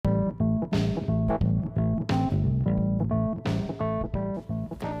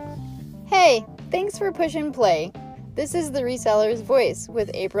Thanks for push and play. This is the Reseller's Voice with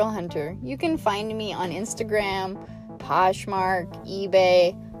April Hunter. You can find me on Instagram, Poshmark,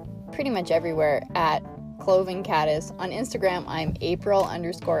 eBay, pretty much everywhere at Cloven Caddis. On Instagram, I'm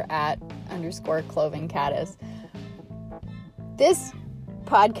April_at_Cloven Caddis. This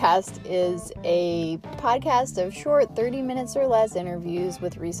podcast is a podcast of short 30 minutes or less interviews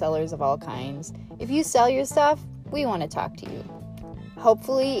with resellers of all kinds. If you sell your stuff, we want to talk to you.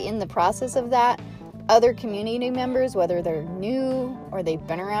 Hopefully, in the process of that, other community members, whether they're new or they've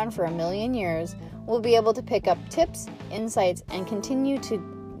been around for a million years, will be able to pick up tips, insights, and continue to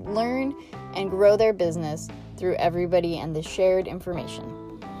learn and grow their business through everybody and the shared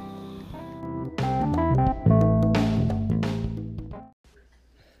information.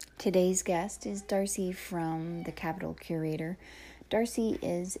 Today's guest is Darcy from the Capital Curator. Darcy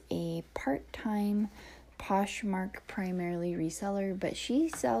is a part-time Poshmark primarily reseller, but she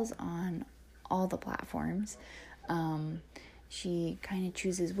sells on all the platforms. She kind of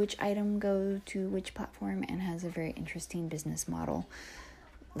chooses which item go to which platform and has a very interesting business model.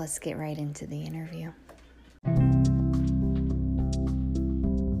 Let's get right into the interview.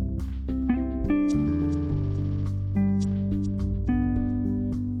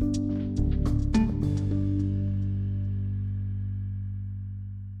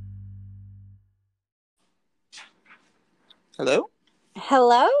 Hello?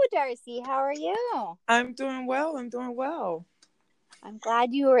 Hello, Darcy. How are you? I'm doing well. I'm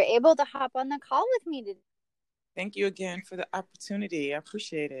glad you were able to hop on the call with me today. Thank you again for the opportunity. I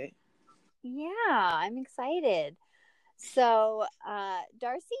appreciate it. Yeah, I'm excited. So,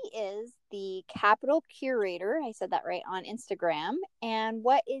 Darcy is the Capital Curator. I said that right on Instagram. And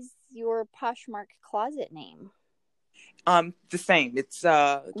what is your Poshmark closet name? The same. It's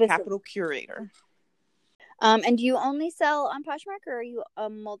Capital Curator. And do you only sell on Poshmark, or are you a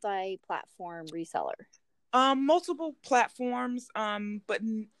multi-platform reseller? Multiple platforms. But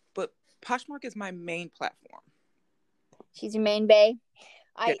Poshmark is my main platform. She's your main bae.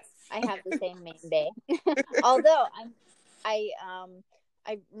 Yes. I have the same main bae. Although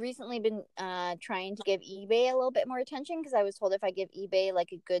I've recently been trying to give eBay a little bit more attention, because I was told if I give eBay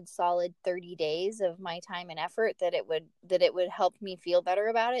like a good solid 30 days of my time and effort, that it would help me feel better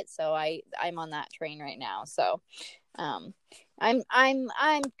about it. So I'm on that train right now. So I'm kind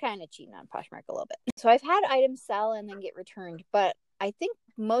of cheating on Poshmark a little bit. So I've had items sell and then get returned, but I think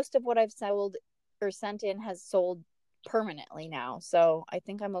most of what I've sold or sent in has sold permanently now. So I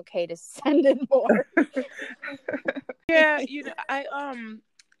think I'm okay to send in more. Yeah, I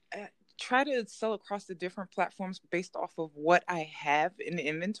try to sell across the different platforms based off of what I have in the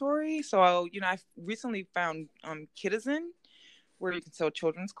inventory. So, I've recently found Citizen, where you can sell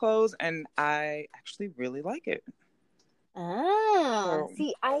children's clothes, and I actually really like it.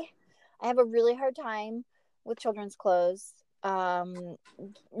 See, I have a really hard time with children's clothes,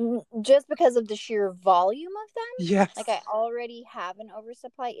 just because of the sheer volume of them. Yes. Like, I already have an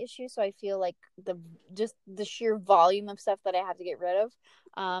oversupply issue, so I feel like the sheer volume of stuff that I have to get rid of.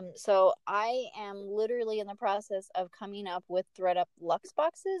 So I am literally in the process of coming up with ThreadUp Luxe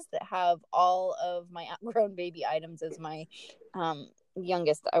boxes that have all of my outgrown baby items, as my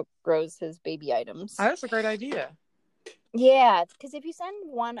youngest outgrows his baby items. Oh, that's a great idea. Yeah, because if you send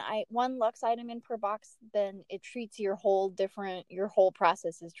one Luxe item in per box, then it treats your whole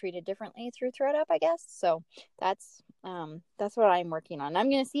process is treated differently through ThreadUp, I guess. So that's what I'm working on. I'm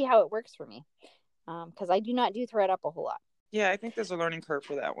going to see how it works for me, because I do not do ThreadUp a whole lot. Yeah, I think there's a learning curve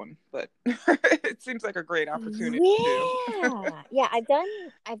for that one, but it seems like a great opportunity too. Yeah, I've done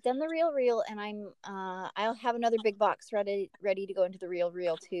the Real, and I'll have another big box ready to go into the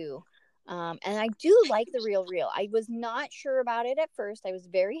Real too. And I do like the Real. I was not sure about it at first. I was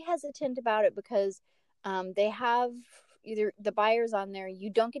very hesitant about it because they have either the buyers on there. You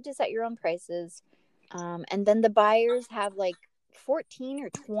don't get to set your own prices. And then the buyers have like 14 or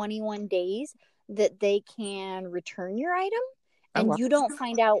 21 days that they can return your item. And you don't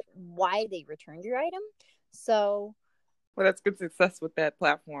find out why they returned your item. So. Well, that's good success with that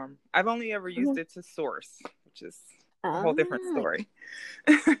platform. I've only ever used it to source, which is a whole different story.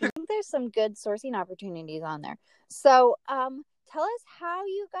 I think there's some good sourcing opportunities on there. So tell us how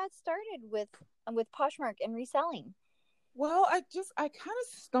you got started with Poshmark and reselling. Well, I kind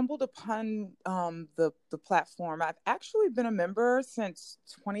of stumbled upon the platform. I've actually been a member since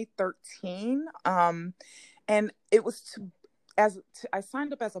 2013, and it was I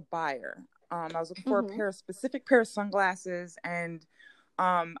signed up as a buyer. I was looking for a specific pair of sunglasses, and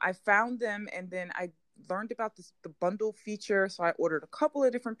I found them, and then I learned about the bundle feature, so I ordered a couple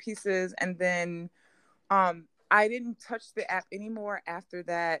of different pieces, and then I didn't touch the app anymore after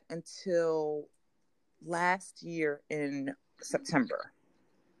that until last year in September.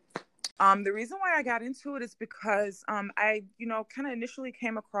 The reason why I got into it is because I, kind of initially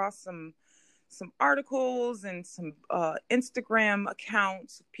came across some articles and some Instagram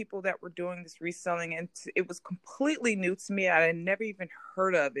accounts of people that were doing this reselling, and it was completely new to me. I had never even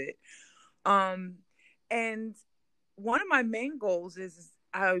heard of it. And one of my main goals is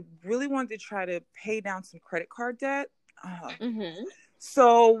I really wanted to try to pay down some credit card debt.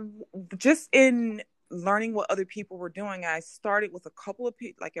 So just in learning what other people were doing, I started with a couple of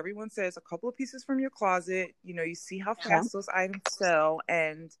like everyone says, a couple of pieces from your closet. You see how fast those items sell,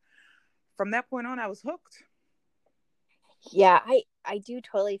 and from that point on, I was hooked. Yeah, I do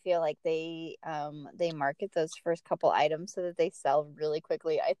totally feel like they market those first couple items so that they sell really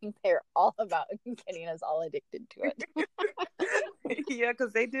quickly. I think they're all about getting us all addicted to it. Yeah,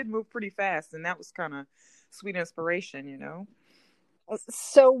 because they did move pretty fast, and that was kind of sweet inspiration,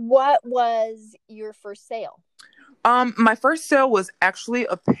 So what was your first sale? My first sale was actually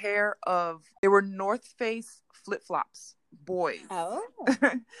a pair of, they were North Face flip-flops, boys. Oh.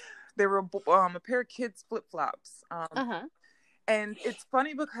 They were a pair of kids flip-flops. And it's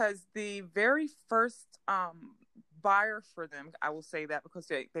funny because the very first buyer for them, I will say that because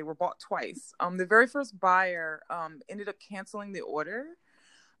they were bought twice. The very first buyer ended up canceling the order.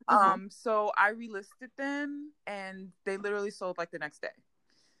 So I relisted them, and they literally sold like the next day.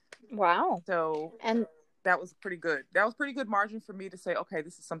 Wow. So and that was pretty good. That was pretty good margin for me to say, okay,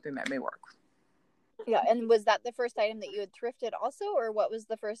 this is something that may work. Yeah. And was that the first item that you had thrifted also, or what was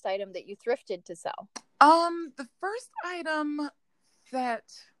the first item that you thrifted to sell? The first item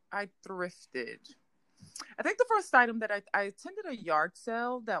that I thrifted, I think the first item that I attended a yard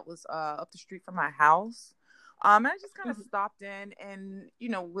sale that was up the street from my house. And I just kind of stopped in, and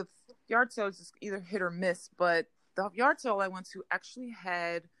with yard sales, it's either hit or miss. But the yard sale I went to actually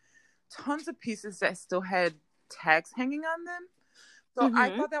had tons of pieces that still had tags hanging on them. So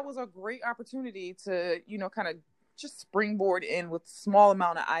I thought that was a great opportunity to, kind of just springboard in with small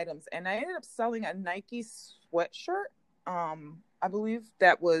amount of items. And I ended up selling a Nike sweatshirt. I believe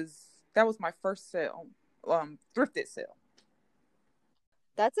that was my first sale, thrifted sale.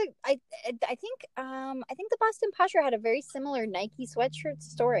 That's I think the Boston Posher had a very similar Nike sweatshirt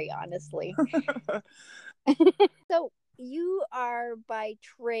story, honestly. So you are by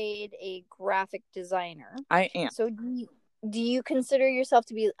trade a graphic designer. I am. So do you consider yourself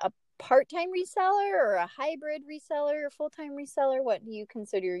to be a part-time reseller or a hybrid reseller or full-time reseller? What do you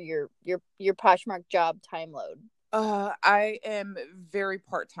consider your Poshmark job time load? I am very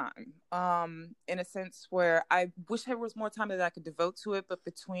part-time, in a sense where I wish there was more time that I could devote to it, but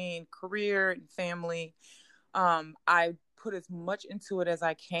between career and family, I put as much into it as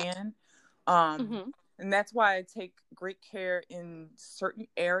I can. And that's why I take great care in certain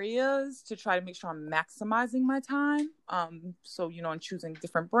areas to try to make sure I'm maximizing my time. So, I'm choosing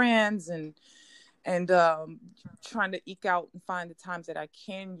different brands and trying to eke out and find the times that I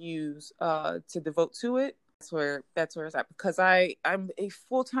can use to devote to it. That's where it's at, because I'm a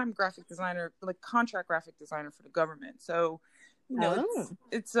full-time graphic designer, like contract graphic designer for the government. So,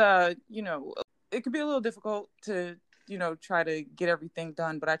 it's it could be a little difficult to, try to get everything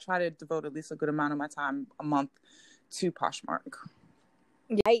done, but I try to devote at least a good amount of my time a month to Poshmark.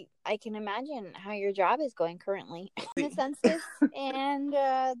 I can imagine how your job is going currently in the census and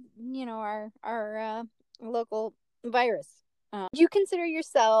our local virus. Do you consider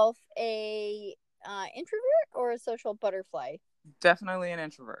yourself a introvert or a social butterfly? Definitely an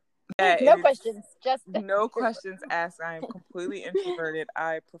introvert. No questions. Just no questions asked. I am completely introverted.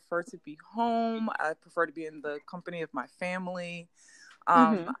 I prefer to be home. I prefer to be in the company of my family.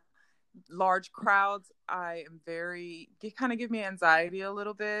 Large crowds, I am kind of give me anxiety a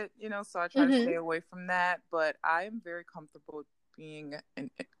little bit, so I try to stay away from that. But I am very comfortable being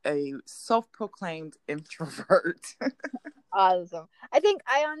a self-proclaimed introvert. Awesome.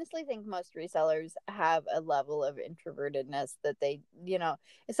 I honestly think most resellers have a level of introvertedness that they,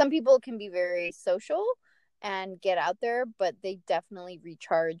 some people can be very social and get out there, but they definitely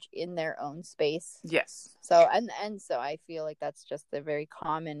recharge in their own space. Yes. So, and so I feel like that's just a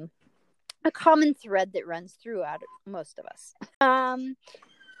common thread that runs throughout most of us.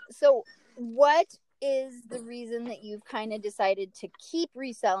 So what is the reason that you've kind of decided to keep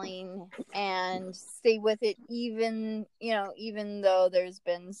reselling and stay with it, even though there's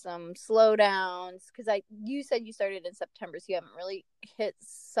been some slowdowns? Because you said you started in September, so you haven't really hit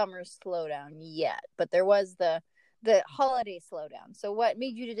summer slowdown yet, but there was the holiday slowdown. So what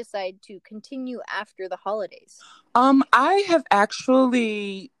made you to decide to continue after the holidays? I have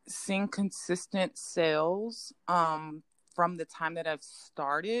actually seen consistent sales from the time that I've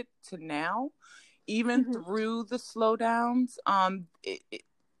started to now. even Mm-hmm. through the slowdowns.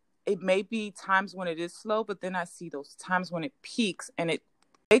 It may be times when it is slow, but then I see those times when it peaks, and it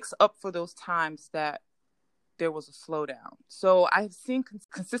makes up for those times that there was a slowdown. So I've seen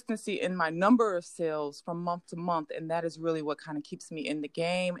consistency in my number of sales from month to month, and that is really what kind of keeps me in the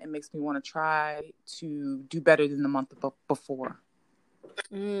game and makes me want to try to do better than the month before.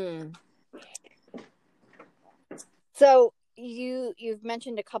 Mm. So you've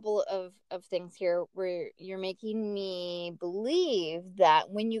mentioned a couple of things here where you're making me believe that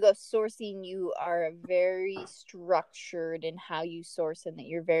when you go sourcing, you are very structured in how you source, and that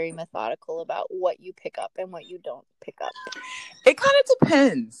you're very methodical about what you pick up and what you don't pick up. It kind of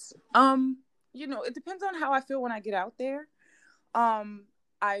depends. It depends on how I feel when I get out there.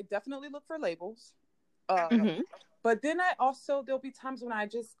 I definitely look for labels. Mm-hmm. But then there'll be times when I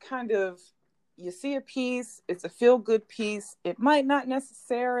just kind of, you see a piece, it's a feel good piece. It might not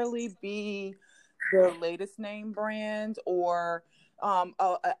necessarily be the latest name brand or an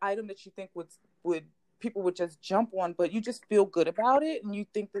item that you think would people would just jump on, but you just feel good about it, and you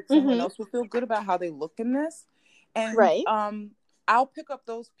think that someone Mm-hmm. else would feel good about how they look in this. And Right. I'll pick up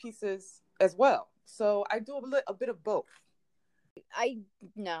those pieces as well. So I do a bit of both. I'm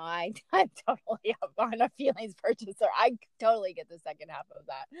totally on a feelings purchaser. I totally get the second half of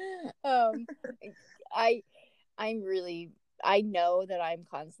that. I I'm really, I know that I'm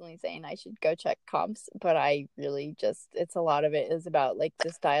constantly saying I should go check comps, but I really just, it's a lot of it is about like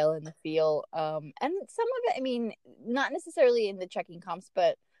the style and the feel. And some of it, I mean, not necessarily in the checking comps,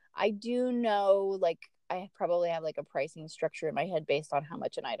 but I do know like I probably have like a pricing structure in my head based on how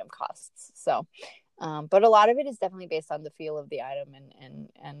much an item costs. So, but a lot of it is definitely based on the feel of the item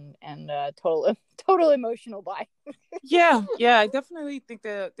and total emotional buy. Yeah, I definitely think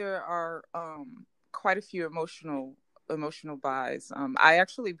that there are quite a few emotional buys. I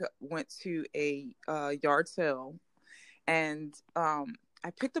actually went to a yard sale, and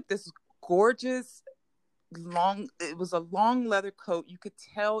I picked up this gorgeous it was a long leather coat. You could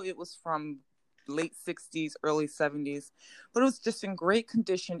tell it was from late 60s, early 70s, but it was just in great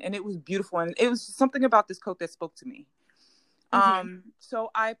condition, and it was beautiful, and it was something about this coat that spoke to me. Mm-hmm. So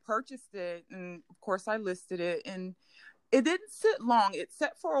I purchased it, and of course I listed it, and it didn't sit long. It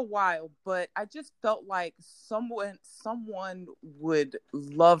sat for a while, but I just felt like someone would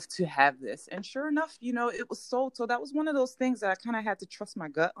love to have this. And sure enough, it was sold. So that was one of those things that I kind of had to trust my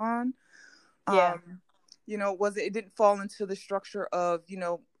gut on. Yeah. It didn't fall into the structure of,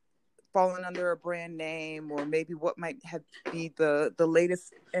 falling under a brand name, or maybe what might have be the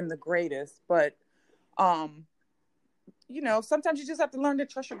latest and the greatest. But sometimes you just have to learn to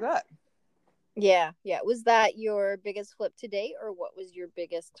trust your gut. Yeah. Was that your biggest flip to date, or what was your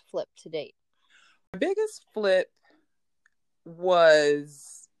biggest flip to date? My biggest flip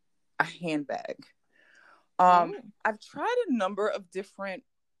was a handbag. Oh. I've tried a number of different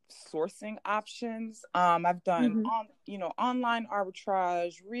sourcing options. I've done Mm-hmm. online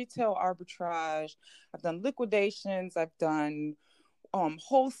arbitrage, retail arbitrage. I've done liquidations. I've done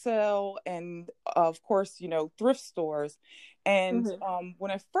wholesale, and of course, thrift stores. And Mm-hmm.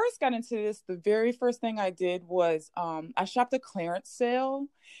 when I first got into this, the very first thing I did was I shopped a clearance sale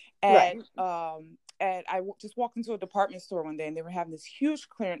Right. and just walked into a department store one day, and they were having this huge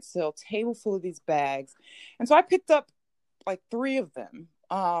clearance sale, table full of these bags. And so I picked up like 3 of them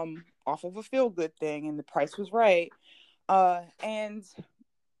off of a feel good thing, and the price was right. And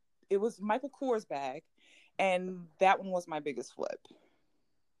it was Michael Kors bag, and that one was my biggest flip.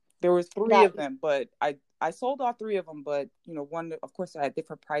 There was 3 That of them, but I sold all 3 of them, but one, of course, I had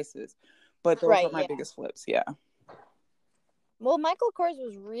different prices, but those right. were my Yeah. biggest flips. Yeah. Well, Michael Kors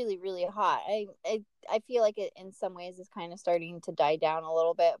was really, really hot. I feel like it in some ways is kind of starting to die down a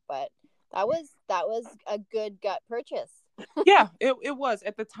little bit, but that was a good gut purchase. Yeah, it was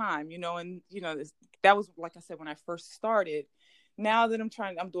at the time, and that was, like I said, when I first started. Now that I'm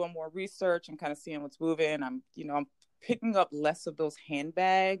doing more research and kind of seeing what's moving. I'm picking up less of those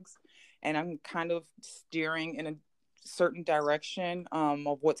handbags, and I'm kind of steering in a certain direction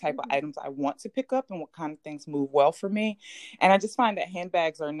of what type of Mm-hmm. items I want to pick up and what kind of things move well for me. And I just find that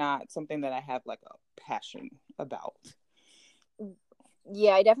handbags are not something that I have like a passion about.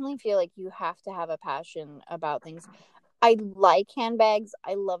 Yeah, I definitely feel like you have to have a passion about things. I like handbags.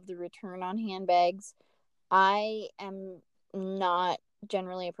 I love the return on handbags. I am not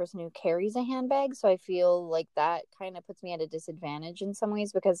generally a person who carries a handbag, so I feel like that kind of puts me at a disadvantage in some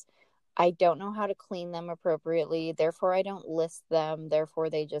ways because I don't know how to clean them appropriately. Therefore, I don't list them. Therefore,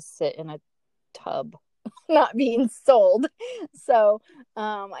 they just sit in a tub. not being sold. So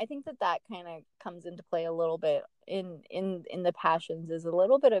I think that kind of comes into play a little bit in the passions, is a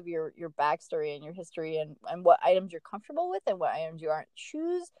little bit of your backstory and your history, and what items you're comfortable with and what items you aren't.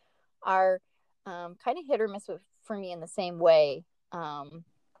 Shoes are kind of hit or miss for me in the same way,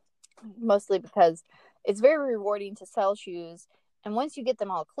 mostly because it's very rewarding to sell shoes, and once you get them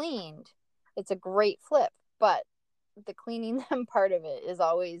all cleaned, it's a great flip. But the cleaning them part of it is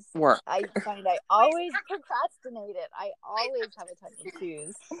always, Work. I find I always procrastinate it. I always have a ton of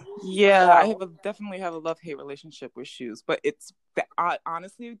shoes. Yeah, So definitely have a love-hate relationship with shoes, but it's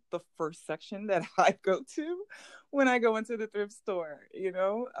honestly the first section that I go to when I go into the thrift store, you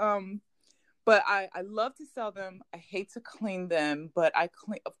know. But I love to sell them. I hate to clean them, but I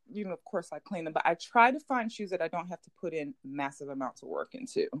clean, you know, of course I clean them, but I try to find shoes that I don't have to put in massive amounts of work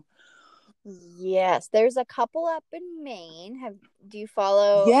into. yes, there's a couple up in Maine. Do you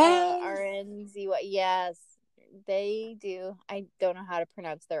follow Yes. RNZY? Yes, they do. I don't know how to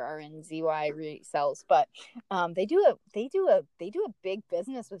pronounce their RNZY resells, but they do a big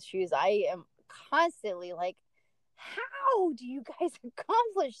business with shoes. I am constantly like, how do you guys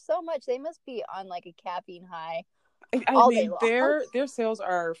accomplish so much? They must be on like a caffeine high I all day mean, long. their sales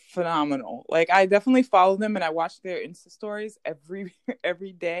are phenomenal. Like, I definitely follow them and I watch their Insta stories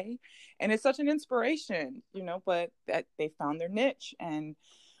every day, and it's such an inspiration, you know. But that they found their niche, and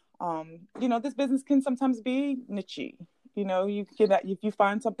you know, this business can sometimes be nichey. You know, you can, if you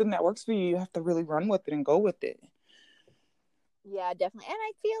find something that works for you, you have to really run with it and go with it. Yeah, definitely. And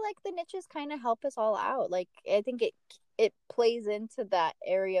I feel like the niches kind of help us all out. Like I think it plays into that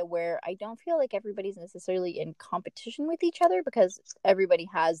area where I don't feel like everybody's necessarily in competition with each other, because everybody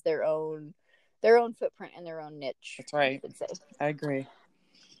has their own footprint and their own niche, That's I right. should say. I agree.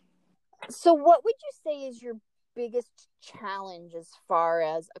 So what would you say is your biggest challenge as far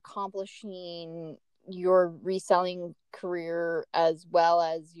as accomplishing your reselling career, as well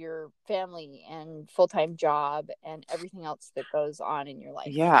as your family and full-time job and everything else that goes on in your life?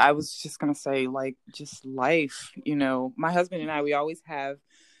 Yeah, I was just gonna say, like, just life. You know, my husband and I, we always have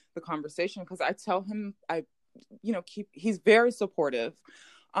the conversation because I tell him, you know, he's very supportive,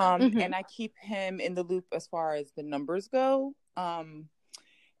 Mm-hmm. and I keep him in the loop as far as the numbers go.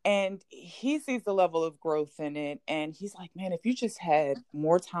 And he sees the level of growth in it, and he's like, man, if you just had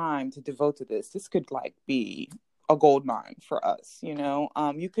more time to devote to this could like be a gold mine for us, you know.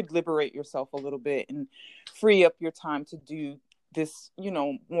 You could liberate yourself a little bit and free up your time to do this, you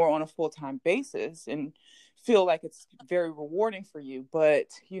know, more on a full-time basis, and feel like it's very rewarding for you. But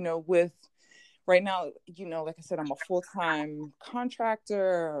you know, with right now, you know, like I said, I'm a full-time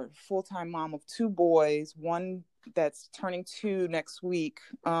contractor, full-time mom of two boys, one that's turning two next week.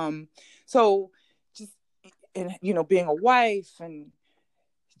 So just, and you know, being a wife, and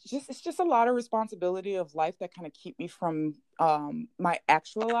just, it's just a lot of responsibility of life that kind of keep me from my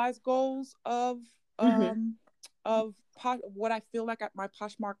actualized goals Mm-hmm. of what I feel like my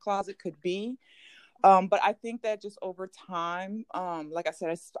Poshmark closet could be. But I think that just over time, like I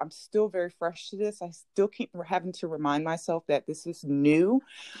said, I'm still very fresh to this. I still keep having to remind myself that this is new.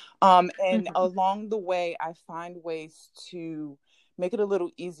 And Mm-hmm. along the way, I find ways to make it a little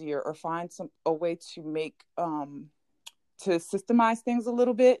easier, or find a way to make, to systemize things a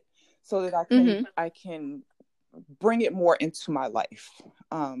little bit, so that Mm-hmm. I can bring it more into my life.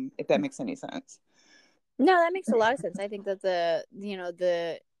 If that makes any sense. No, that makes a lot of sense. I think that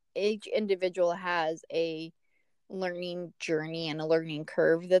the each individual has a learning journey and a learning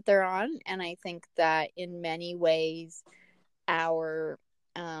curve that they're on, and I think that in many ways our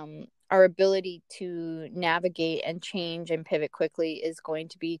ability to navigate and change and pivot quickly is going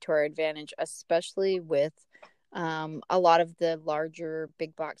to be to our advantage, especially with a lot of the larger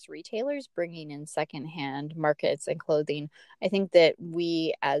big box retailers bringing in secondhand markets and clothing. I think that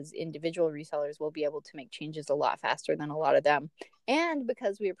we as individual resellers will be able to make changes a lot faster than a lot of them. And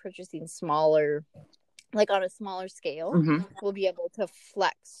because we are purchasing smaller, like on a smaller scale, Mm-hmm. we'll be able to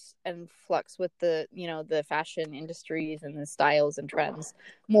flex and flux with the fashion industries and the styles and trends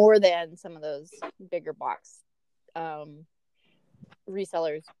more than some of those bigger box um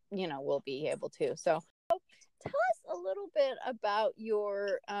resellers will be able to. So tell us a little bit about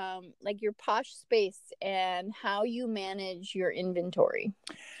your like your Posh space and how you manage your inventory.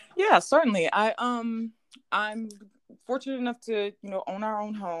 Yeah, certainly. I'm fortunate enough to, you know, own our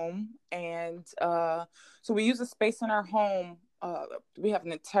own home, and so we use a space in our home. We have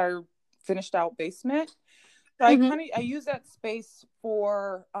an entire finished out basement. So Mm-hmm. I use that space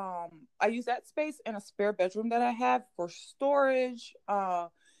for I use that space in a spare bedroom that I have for storage,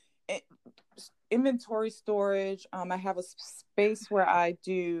 inventory storage. I have a space where I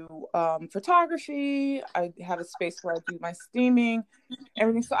do photography. I have a space where I do my steaming,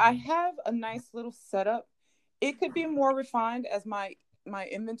 everything. So I have a nice little setup. It could be more refined as my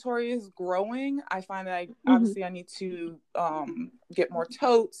inventory is growing. I find that obviously I need to get more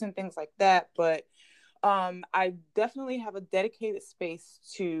totes and things like that, but I definitely have a dedicated space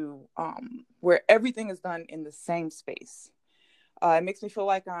to where everything is done in the same space. It makes me feel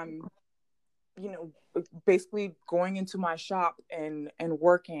like I'm, basically going into my shop and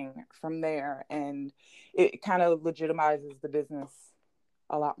working from there, and it kind of legitimizes the business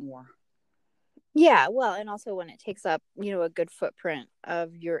a lot more. Yeah, well, and also when it takes up, a good footprint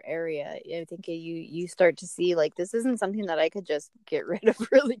of your area, I think you start to see like this isn't something that I could just get rid of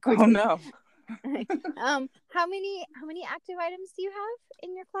really Oh quickly. no. How many active items do you have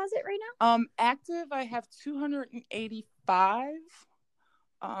in your closet right now? Active, I have 285.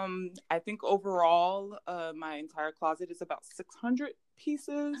 I think overall, my entire closet is about 600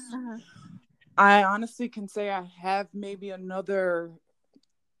 pieces. Uh-huh. I honestly can say I have maybe another,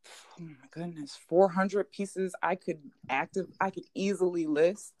 oh my goodness, 400 pieces I could easily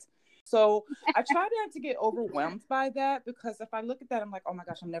list. So I try not to get overwhelmed by that, because if I look at that, I'm like, oh my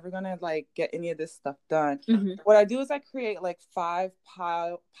gosh, I'm never gonna like get any of this stuff done. Mm-hmm. What I do is I create like 5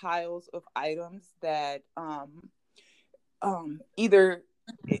 piles of items that either,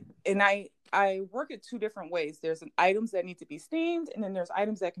 and I work it 2 different ways. There's items that need to be steamed, and then there's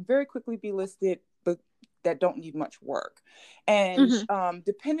items that can very quickly be listed, but that don't need much work. And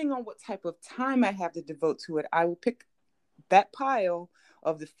depending on what type of time I have to devote to it, I will pick that pile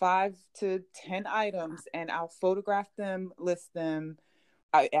of the 5 to 10 items, and I'll photograph them, list them.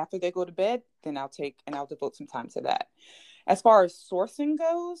 After they go to bed, then I'll devote some time to that. As far as sourcing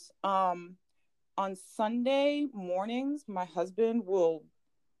goes, on Sunday mornings, my husband will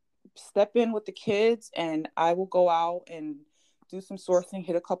step in with the kids, and I will go out and do some sourcing,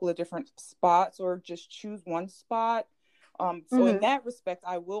 hit a couple of different spots, or just choose one spot. So in that respect,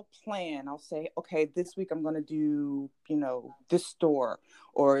 I will plan. I'll say, okay, this week I'm going to do, this store,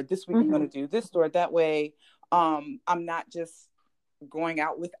 or this week I'm going to do this store. That way, I'm not just going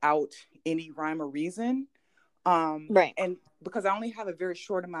out without any rhyme or reason. Right. And because I only have a very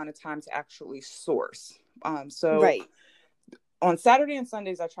short amount of time to actually source. So Right. on Saturday and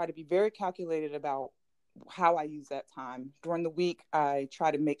Sundays, I try to be very calculated about how I use that time. During the week, I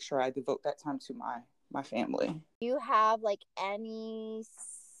try to make sure I devote that time to my family. Do you have like any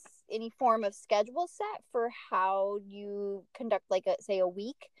form of schedule set for how you conduct like a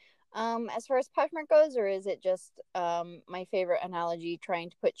week as far as Poshmark goes, or is it just my favorite analogy, trying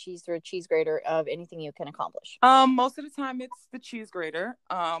to put cheese through a cheese grater of anything you can accomplish? Most of the time it's the cheese grater.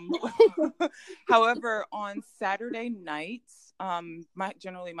 However, on Saturday nights,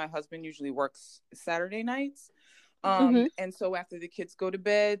 generally my husband usually works Saturday nights. And so after the kids go to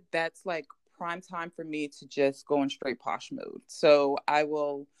bed, that's like prime time for me to just go in straight posh mode. So I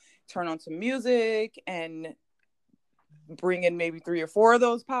will turn on some music and bring in maybe 3 or 4 of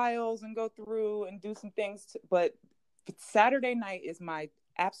those piles and go through and do some things. But Saturday night is my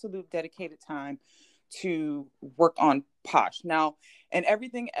absolute dedicated time to work on posh now, and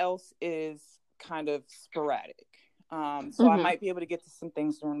everything else is kind of sporadic. So I might be able to get to some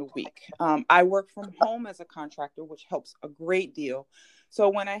things during the week. I work from home as a contractor, which helps a great deal. So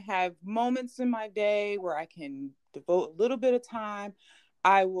when I have moments in my day where I can devote a little bit of time,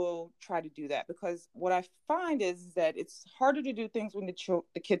 I will try to do that, because what I find is that it's harder to do things when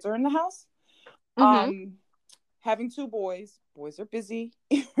the kids are in the house. Having 2 boys are busy.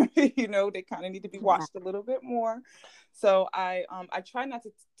 They kind of need to be watched a little bit more. So I try not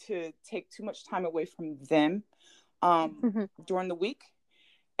to take too much time away from them during the week.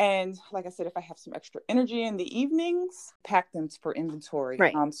 And like I said, if I have some extra energy in the evenings, pack them for inventory.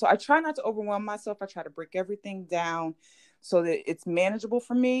 Right. So I try not to overwhelm myself. I try to break everything down so that it's manageable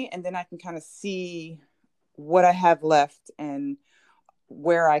for me. And then I can kind of see what I have left and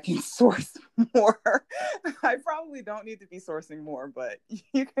where I can source more. I probably don't need to be sourcing more, but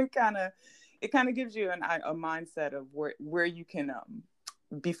you can it kind of gives you a mindset of where you can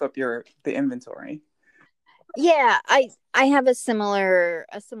beef up the inventory. Yeah, I have a similar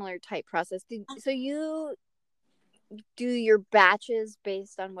type process. So you do your batches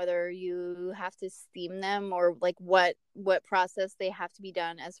based on whether you have to steam them, or like what process they have to be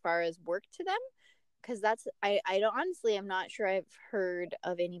done as far as work to them? because I don't honestly, I'm not sure I've heard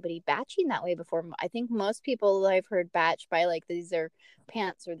of anybody batching that way before. I think most people that I've heard batch by like these are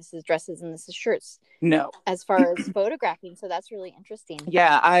pants or this is dresses and this is shirts. No. As far as photographing, so that's really interesting.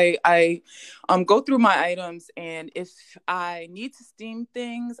 Yeah, I go through my items, and if I need to steam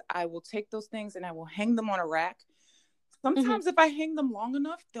things, I will take those things and I will hang them on a rack. Sometimes if I hang them long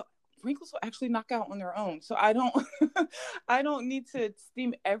enough, the wrinkles will actually knock out on their own. So I don't I don't need to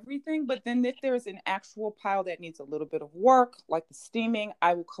steam everything, but then if there's an actual pile that needs a little bit of work, like the steaming,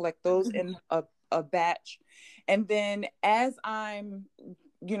 I will collect those in a batch. And then as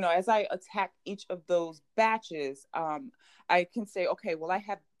as I attack each of those batches, I can say, okay, well, I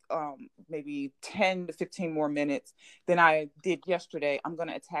have maybe 10 to 15 more minutes than I did yesterday. I'm going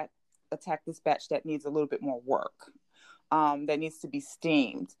to attack this batch that needs a little bit more work, that needs to be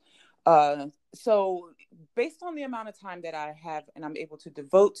steamed. So based on the amount of time that I have and I'm able to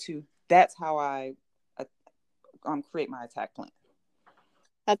devote to, that's how I create my attack plan.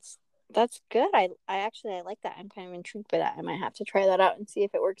 That's good. I actually like that. I'm kind of intrigued by that. I might have to try that out and see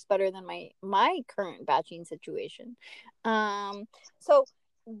if it works better than my current batching situation. So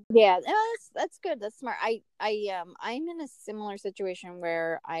yeah, that's good. That's smart. I'm in a similar situation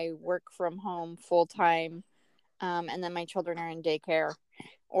where I work from home full time, and then my children are in daycare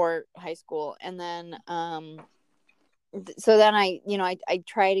or high school, and then so then I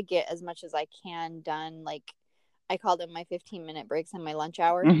try to get as much as I can done. Like I call them my 15-minute breaks and my lunch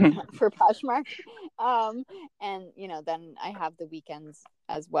hour for Poshmark. And then I have the weekends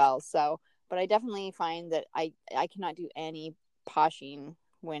as well. So, but I definitely find that I cannot do any poshing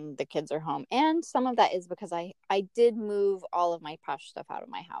when the kids are home. And some of that is because I did move all of my posh stuff out of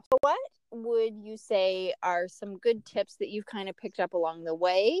my house. So what would you say are some good tips that you've kind of picked up along the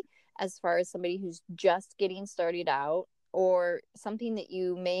way as far as somebody who's just getting started out, or something that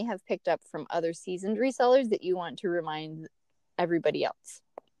you may have picked up from other seasoned resellers that you want to remind everybody else?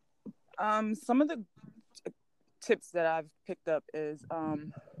 Some of the tips that I've picked up is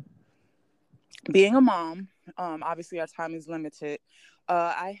being a mom. Obviously, our time is limited.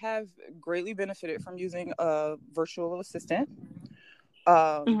 I have greatly benefited from using a virtual assistant.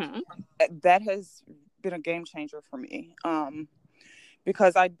 That has been a game changer for me,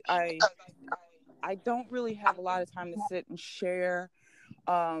 because I don't really have a lot of time to sit and share,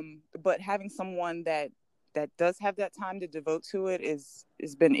 but having someone that does have that time to devote to it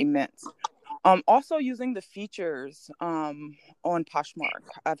has been immense. Also using the features on Poshmark,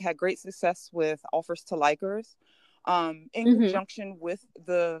 I've had great success with offers to likers, in conjunction with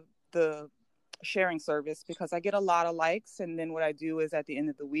the sharing service, because I get a lot of likes, and then what I do is at the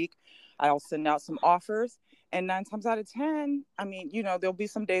end of the week I'll send out some offers, and 9 times out of 10, I mean, there'll be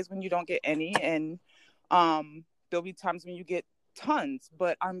some days when you don't get any, and there'll be times when you get tons,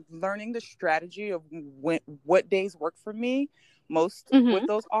 but I'm learning the strategy of what days work for me most with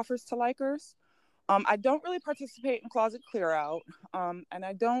those offers to likers. I don't really participate in closet clear out, and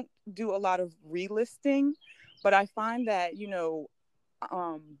I don't do a lot of relisting, but I find that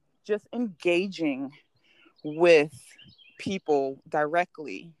just engaging with people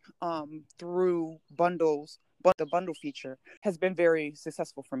directly through bundles, but the bundle feature has been very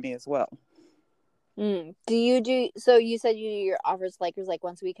successful for me as well. Do you do, so you said you do your offers to likers like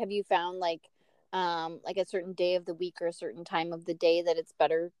once a week. Have you found like a certain day of the week or a certain time of the day that it's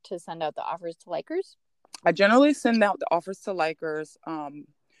better to send out the offers to likers? I generally send out the offers to likers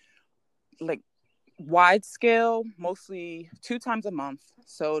like wide scale, mostly 2 times a month.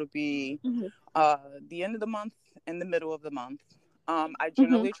 So it'll be the end of the month and the middle of the month. I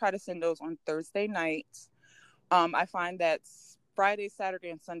generally try to send those on Thursday nights. I find that Friday, Saturday,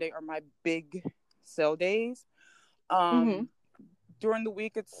 and Sunday are my big sale days. During the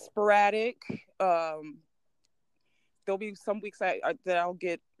week, it's sporadic. There'll be some weeks that I'll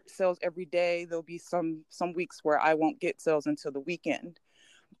get sales every day. There'll be some weeks where I won't get sales until the weekend.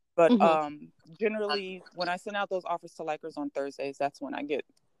 But generally, when I send out those offers to likers on Thursdays, that's when I get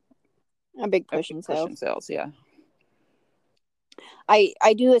a big push in sales. Yeah.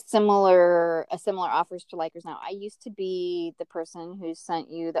 I do a similar offers to likers now. I used to be the person who sent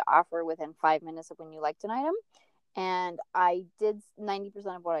you the offer within 5 minutes of when you liked an item, and I did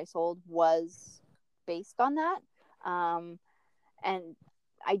 90% of what I sold was based on that. And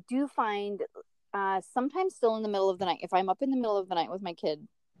I do find sometimes still in the middle of the night, if I'm up in the middle of the night with my kid,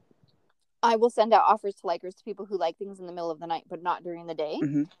 I will send out offers to likers to people who like things in the middle of the night, but not during the day.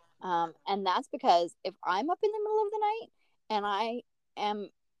 And that's because if I'm up in the middle of the night and I am,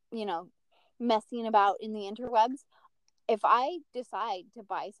 messing about in the interwebs, if I decide to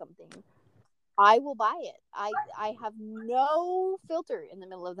buy something I will buy it. I have no filter in the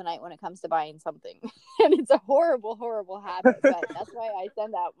middle of the night when it comes to buying something. And it's a horrible, horrible habit. But that's why I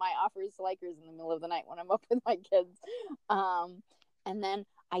send out my offers to likers in the middle of the night when I'm up with my kids. And then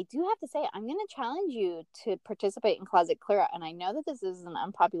I do have to say, I'm going to challenge you to participate in Closet Clear Out. And I know that this is an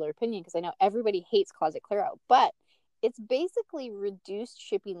unpopular opinion because I know everybody hates Closet Clear Out, but it's basically reduced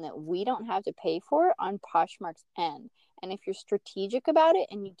shipping that we don't have to pay for on Poshmark's end. And if you're strategic about it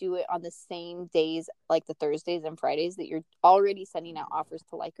and you do it on the same days, like the Thursdays and Fridays that you're already sending out offers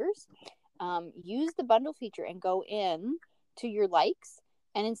to likers, use the bundle feature and go in to your likes.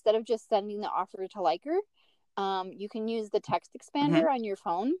 And instead of just sending the offer to liker, you can use the text expander on your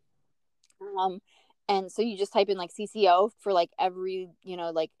phone. And so you just type in like CCO for like every,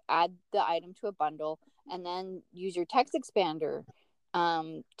 like add the item to a bundle, and then use your text expander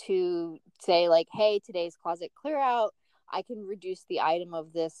to say like, hey, today's closet clear out. I can reduce the item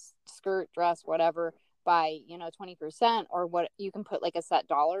of this skirt, dress, whatever by, 20%, or what you can put like a set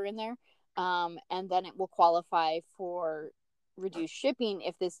dollar in there. And then it will qualify for reduced shipping.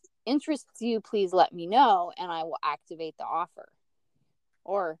 If this interests you, please let me know and I will activate the offer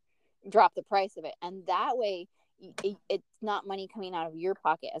or drop the price of it. And that way it's not money coming out of your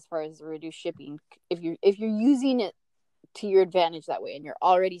pocket as far as the reduced shipping. If you're using it to your advantage that way and you're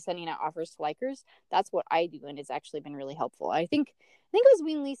already sending out offers to likers, that's what I do, and it's actually been really helpful. I think it was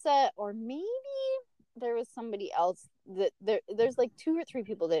me and Lisa, or maybe there was somebody else that there's like 2 or 3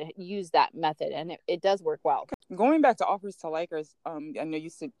 people that use that method, and it does work well. Going back to offers to likers, I know you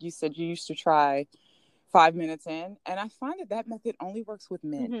said you used to try 5 minutes in, and I find that method only works with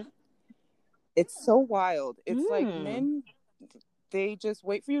men. It's so wild. It's like men, they just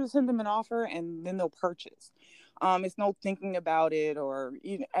wait for you to send them an offer and then they'll purchase. It's no thinking about it, or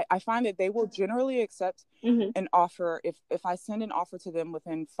I find that they will generally accept an offer if I send an offer to them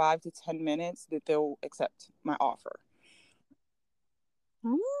within 5 to 10 minutes, that they'll accept my offer.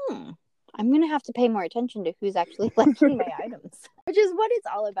 I'm going to have to pay more attention to who's actually liking my items, which is what it's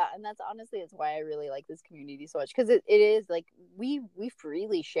all about. And that's honestly, it's why I really like this community so much, because it is like we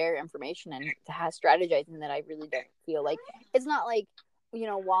freely share information and has strategizing that I really don't feel like it's not like,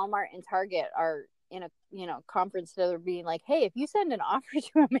 Walmart and Target are in a, conference together being like, hey, if you send an offer to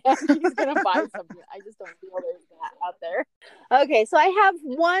a man, he's going to buy something. I just don't feel there's that out there. Okay, so I have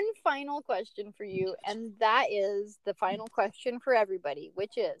one final question for you, and that is the final question for everybody,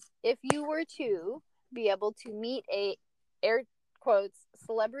 which is, if you were to be able to meet a, air quotes,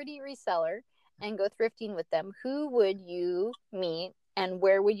 celebrity reseller and go thrifting with them, who would you meet and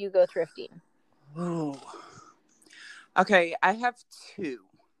where would you go thrifting? Ooh. Okay, I have 2,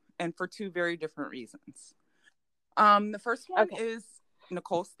 and for 2 very different reasons. The first one is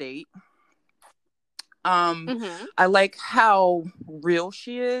Nicole State. I like how real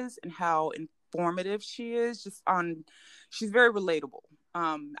she is and how informative she is. She's very relatable.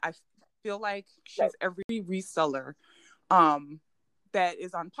 I feel like she's every reseller that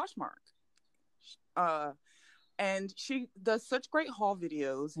is on Poshmark. And she does such great haul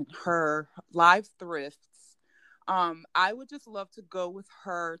videos and her live thrifts. I would just love to go with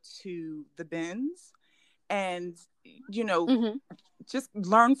her to the bins and, just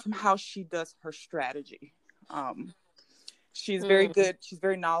learn from how she does her strategy. She's very good. She's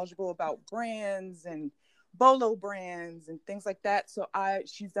very knowledgeable about brands and Bolo brands and things like that. So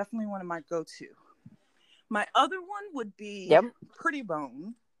she's definitely one of my go-to. My other one would be Pretty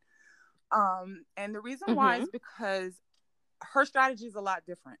Bone. And the reason why is because her strategy is a lot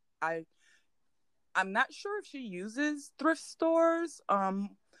different. I'm not sure if she uses thrift stores,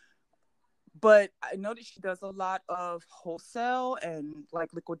 but I know that she does a lot of wholesale and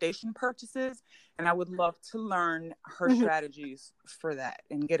like liquidation purchases, and I would love to learn her strategies for that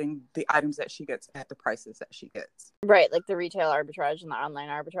and getting the items that she gets at the prices that she gets. Right, like the retail arbitrage and the online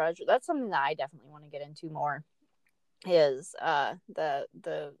arbitrage. That's something that I definitely want to get into more, is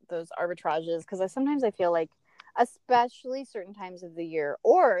those arbitrages, because sometimes I feel like, especially certain times of the year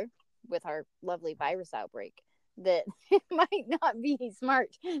or with our lovely virus outbreak, that it might not be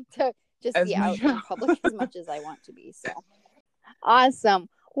smart to just be out in public as much as I want to be. So awesome.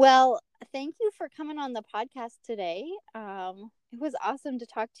 Well, thank you for coming on the podcast today. It was awesome to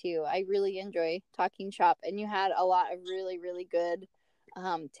talk to you. I really enjoy talking shop, and you had a lot of really, really good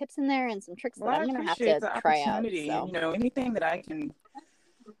tips in there and some tricks that I'm gonna have to try out. So anything that I can,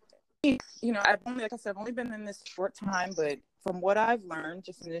 like I said, I've only been in this short time, but from what I've learned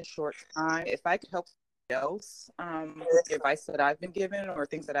just in this short time, if I could help else with the advice that I've been given or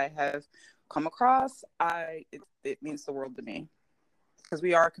things that I have come across, it means the world to me, because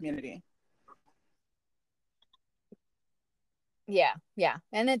we are a community. Yeah, yeah.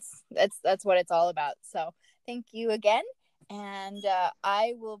 And that's what it's all about. So thank you again. And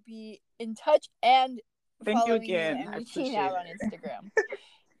I will be in touch and Thank you following you again. and I reaching appreciate out on it. Instagram.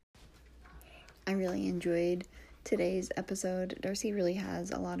 I really enjoyed today's episode. Darcy really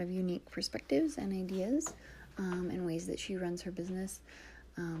has a lot of unique perspectives and ideas and ways that she runs her business.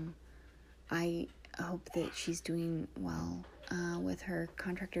 I hope that she's doing well with her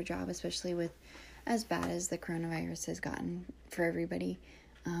contractor job, especially with as bad as the coronavirus has gotten for everybody.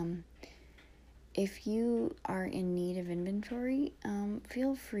 If you are in need of inventory,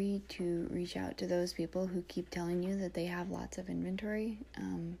 feel free to reach out to those people who keep telling you that they have lots of inventory.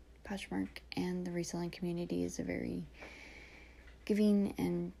 Poshmark and the reselling community is a very giving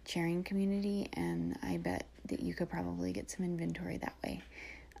and sharing community, and I bet that you could probably get some inventory that way.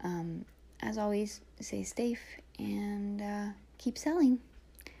 As always, stay safe and keep selling.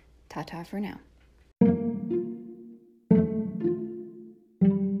 Ta-ta for now.